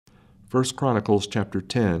1 Chronicles chapter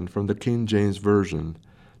 10 from the King James Version.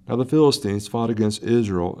 Now the Philistines fought against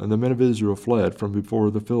Israel, and the men of Israel fled from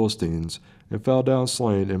before the Philistines, and fell down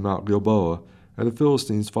slain in Mount Gilboa. And the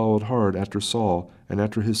Philistines followed hard after Saul and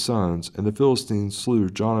after his sons, and the Philistines slew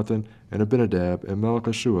Jonathan and Abinadab and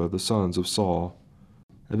Melchishua the sons of Saul.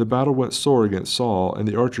 And the battle went sore against Saul, and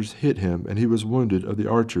the archers hit him, and he was wounded of the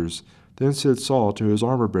archers. Then said Saul to his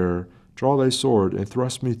armor-bearer, Draw thy sword, and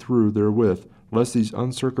thrust me through therewith, lest these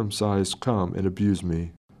uncircumcised come and abuse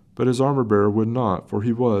me. But his armor-bearer would not, for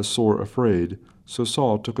he was sore afraid. So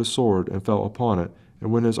Saul took a sword, and fell upon it.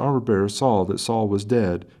 And when his armor-bearer saw that Saul was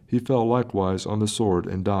dead, he fell likewise on the sword,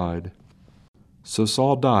 and died. So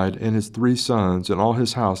Saul died, and his 3 sons, and all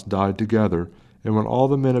his house died together. And when all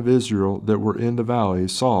the men of Israel that were in the valley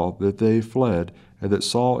saw that they fled, and that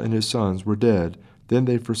Saul and his sons were dead, then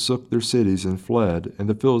they forsook their cities and fled, and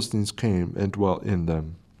the Philistines came and dwelt in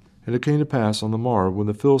them. And it came to pass on the morrow, when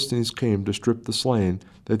the Philistines came to strip the slain,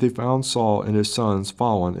 that they found Saul and his sons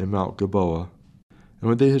fallen in Mount Gilboa. And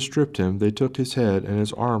when they had stripped him, they took his head and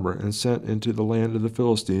his armor, and sent into the land of the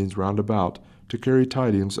Philistines round about, to carry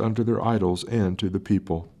tidings unto their idols and to the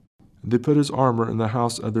people. And they put his armor in the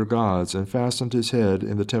house of their gods, and fastened his head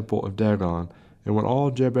in the temple of Dagon. And when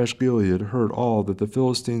all Jabesh-Gilead heard all that the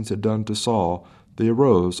Philistines had done to Saul, they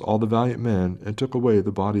arose, all the valiant men, and took away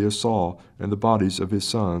the body of Saul and the bodies of his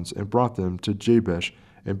sons, and brought them to Jabesh,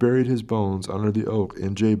 and buried his bones under the oak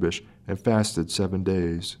in Jabesh, and fasted 7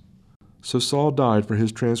 days. So Saul died for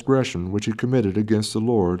his transgression which he committed against the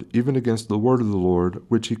Lord, even against the word of the Lord,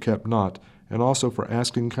 which he kept not, and also for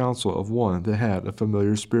asking counsel of one that had a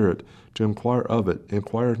familiar spirit, to inquire of it,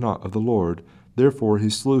 inquired not of the Lord. Therefore he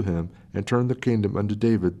slew him, and turned the kingdom unto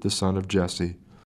David the son of Jesse.